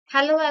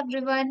Hello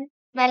everyone,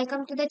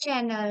 welcome to the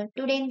channel.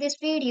 Today in this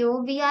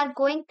video, we are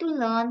going to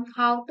learn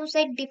how to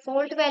set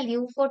default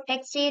value for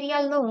text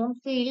area long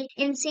field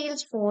in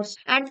Salesforce.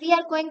 And we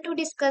are going to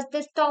discuss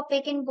this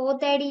topic in both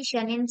the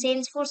edition in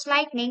Salesforce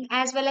Lightning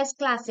as well as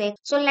Classic.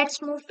 So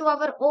let's move to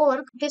our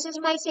org. This is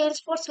my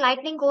Salesforce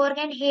Lightning org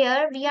and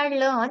here we are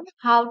learn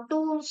how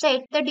to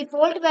set the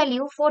default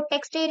value for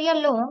text area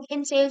long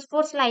in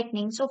Salesforce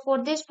Lightning. So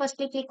for this,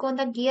 firstly click on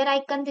the gear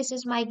icon. This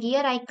is my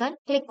gear icon.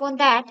 Click on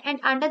that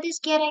and under this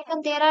gear icon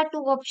there are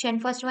two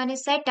options. First one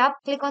is setup.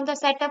 Click on the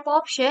setup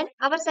option.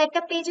 Our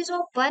setup page is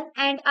open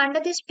and under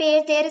this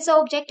page there is a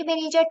object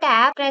manager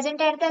tab present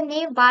at the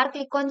name bar.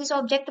 Click on this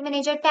object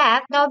manager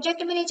tab. The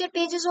object manager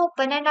page is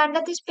open and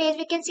under this page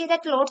we can see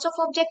that lots of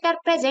objects are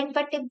present,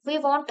 but if we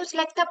want to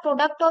select the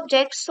product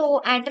object, so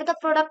enter the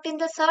product in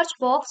the search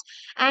box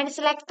and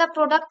select the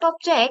product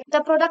object. The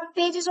product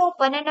page is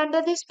open and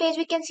under this page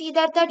we can see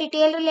that the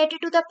detail related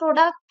to the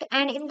product,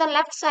 and in the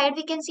left side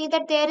we can see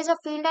that there is a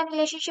field and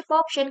relationship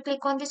option.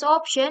 Click on this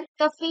option.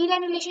 The field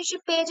and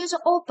relationship page is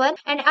open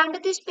and under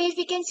this page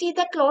we can see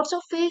that lots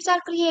of fields are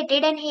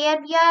created, and here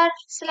we are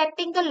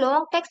selecting the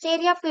long text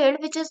area field,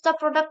 which is the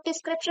product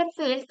description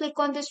field. Click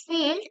on this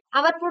field.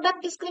 Our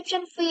product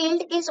description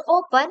field is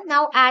open.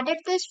 Now added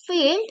this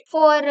field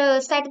for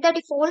set the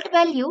default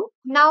value.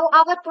 Now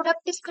our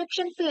product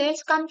description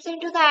fields comes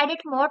into the edit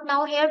mode.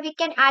 Now here we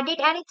can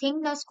edit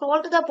anything. Now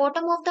scroll to the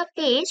bottom of the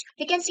page.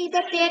 We can see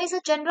that there is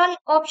a general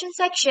option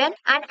section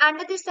and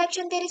under this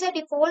section there is a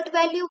default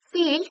value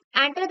field.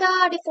 Enter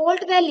the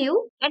default value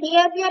and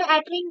here we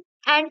are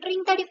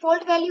entering the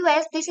default value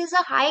as this is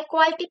a high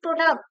quality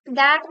product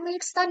that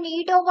meets the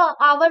need of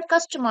our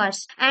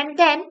customers, and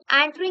then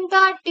entering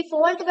the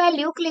default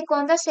value, click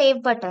on the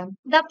save button.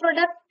 The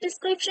product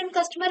description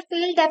customer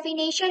field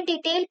definition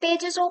detail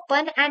page is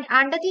open and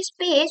under this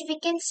page we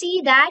can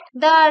see that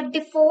the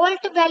default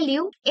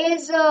value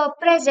is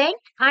present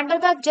under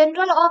the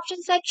general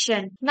option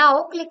section.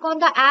 Now click on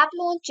the app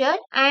launcher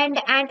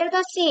and enter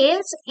the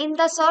sales in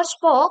the search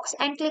box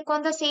and click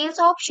on the sales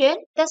option.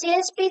 The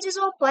sales page is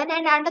open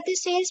and under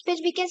this sales page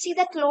we can see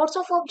that lots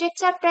of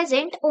objects are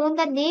present on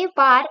the name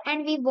bar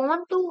and we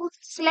want to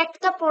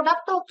select the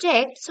product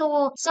object.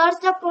 So search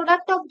the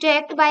product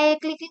object by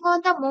clicking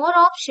on the more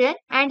option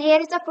and here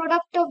is the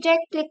product object.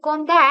 Click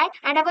on that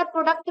and our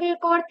product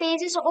record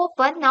page is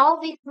open. Now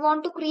we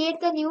want to create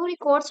the new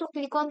record, so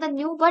click on the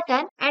new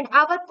button and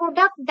our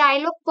product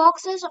dialog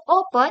box is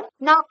open.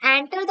 Now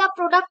enter the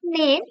product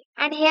name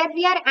and here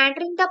we are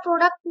entering the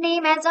product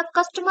name as a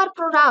customer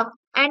product,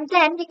 and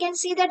then we can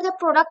see that the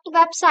product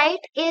website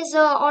is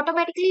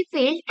automatically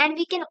filled, and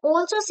we can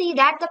also see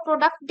that the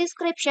product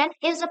description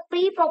is a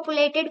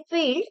pre-populated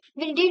field.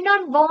 We did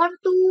not want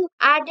to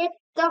add it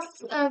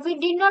we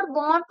did not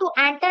want to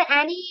enter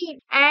any,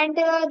 and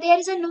there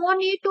is a no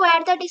need to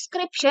add the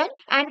description,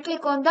 and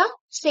click on the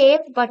save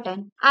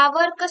button.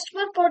 Our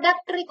customer product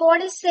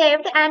record is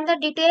saved and the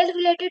detail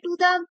related to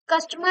the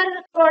customer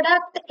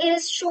product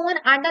is shown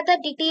under the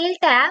detail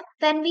tab.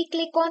 When we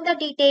click on the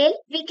detail,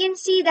 we can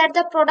see that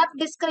the product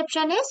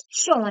description is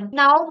shown.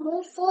 Now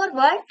move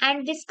forward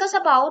and discuss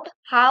about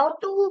how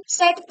to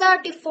set the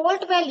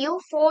default value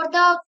for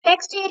the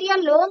text area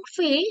long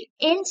field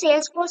in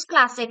Salesforce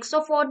Classic.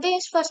 So for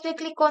this, first we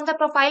click on the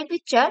profile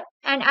picture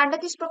and under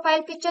this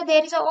profile picture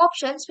there is an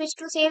option switch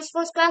to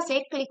Salesforce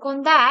Classic. Click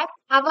on that.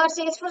 Our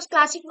Salesforce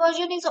Classic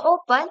version is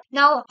open.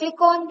 Now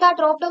click on the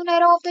drop down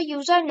arrow of the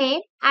username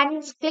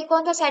and click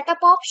on the setup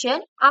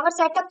option. Our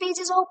setup page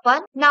is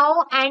open.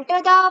 Now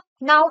enter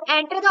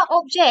the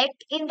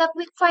object in the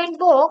quick find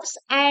box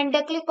and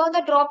click on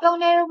the drop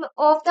down arrow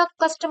of the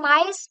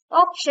customize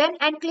option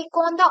and click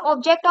on the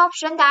object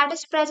option that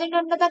is present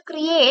under the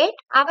create.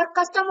 Our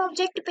custom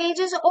object page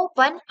is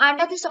open.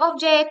 Under this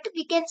object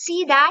we can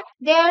see that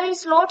there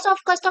is lots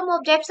of custom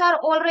objects are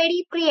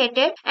already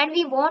created and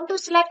we want to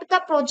select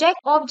the project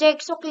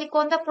object, so click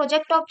on the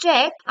project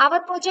object.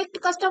 Our project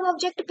custom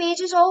object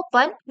page is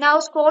open. Now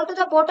scroll to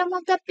the bottom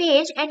of the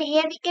page and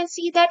here we can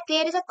see that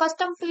there is a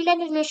custom field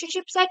and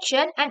relationship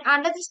section, and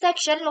under this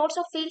section lots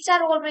of fields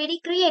are already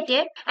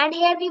created, and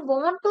here we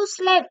want to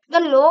select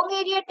the long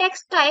area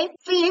text type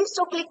field,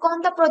 so click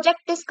on the project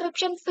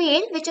description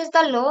field, which is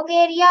the long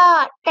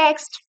area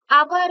text.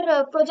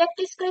 Our project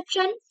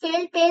description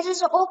field page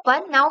is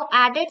open. Now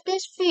added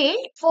this field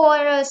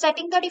for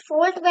setting the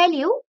default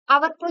value.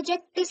 Our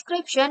project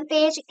description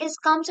page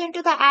comes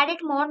into the edit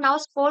mode. Now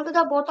scroll to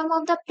the bottom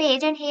of the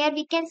page and here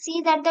we can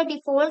see that the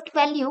default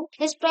value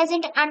is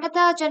present under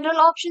the general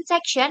option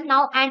section.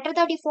 Now enter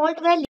the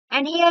default value.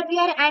 And here we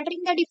are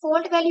entering the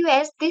default value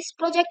as this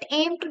project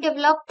aims to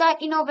develop the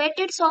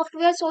innovative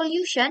software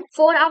solution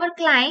for our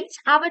clients.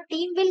 Our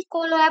team will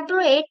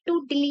collaborate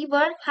to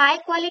deliver high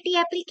quality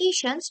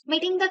applications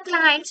meeting the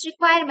client's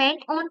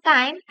requirement on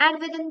time and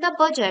within the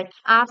budget.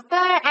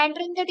 After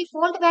entering the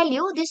default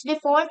value, this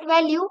default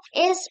value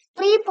is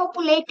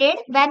pre-populated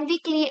when we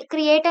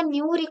create a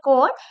new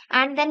record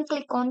and then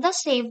click on the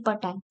save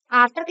button.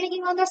 After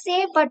clicking on the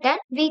save button,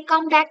 we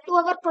come back to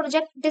our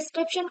project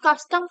description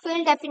custom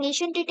field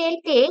definition detail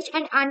page,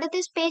 and under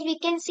this page we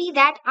can see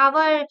that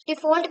our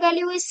default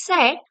value is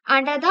set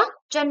under the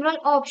general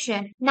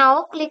option.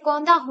 Now click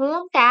on the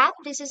home tab.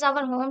 This is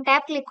our home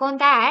tab. Click on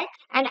that,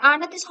 and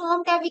under this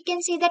home tab we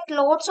can see that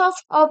lots of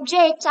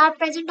objects are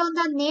present on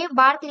the name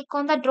bar. Click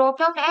on the drop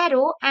down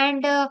arrow,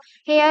 and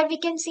here we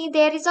can see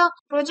there is a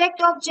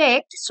project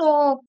object.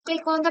 So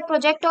click on the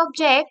project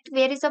object.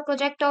 Where is the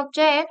project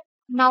object?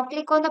 Now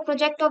click on the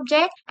project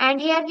object,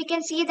 and here we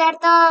can see that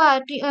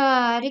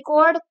the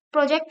record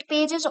project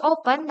page is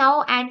open.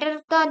 Now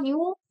enter the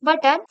new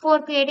button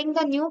for creating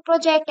the new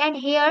project, and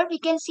here we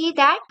can see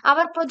that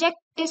our project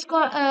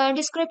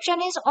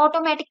description is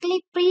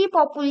automatically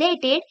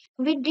pre-populated.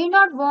 We do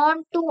not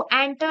want to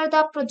enter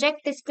the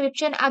project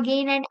description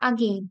again and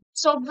again.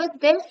 So with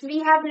this, we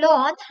have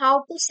learned how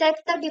to set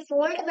the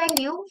default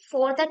value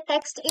for the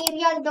text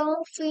area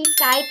long field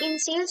type in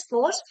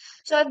Salesforce.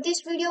 So if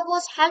this video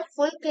was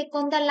helpful, click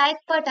on the like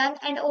button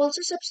and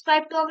also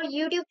subscribe to our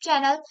YouTube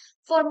channel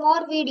for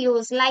more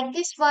videos like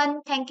this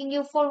one. Thanking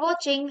you for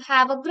watching.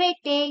 Have a great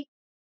day.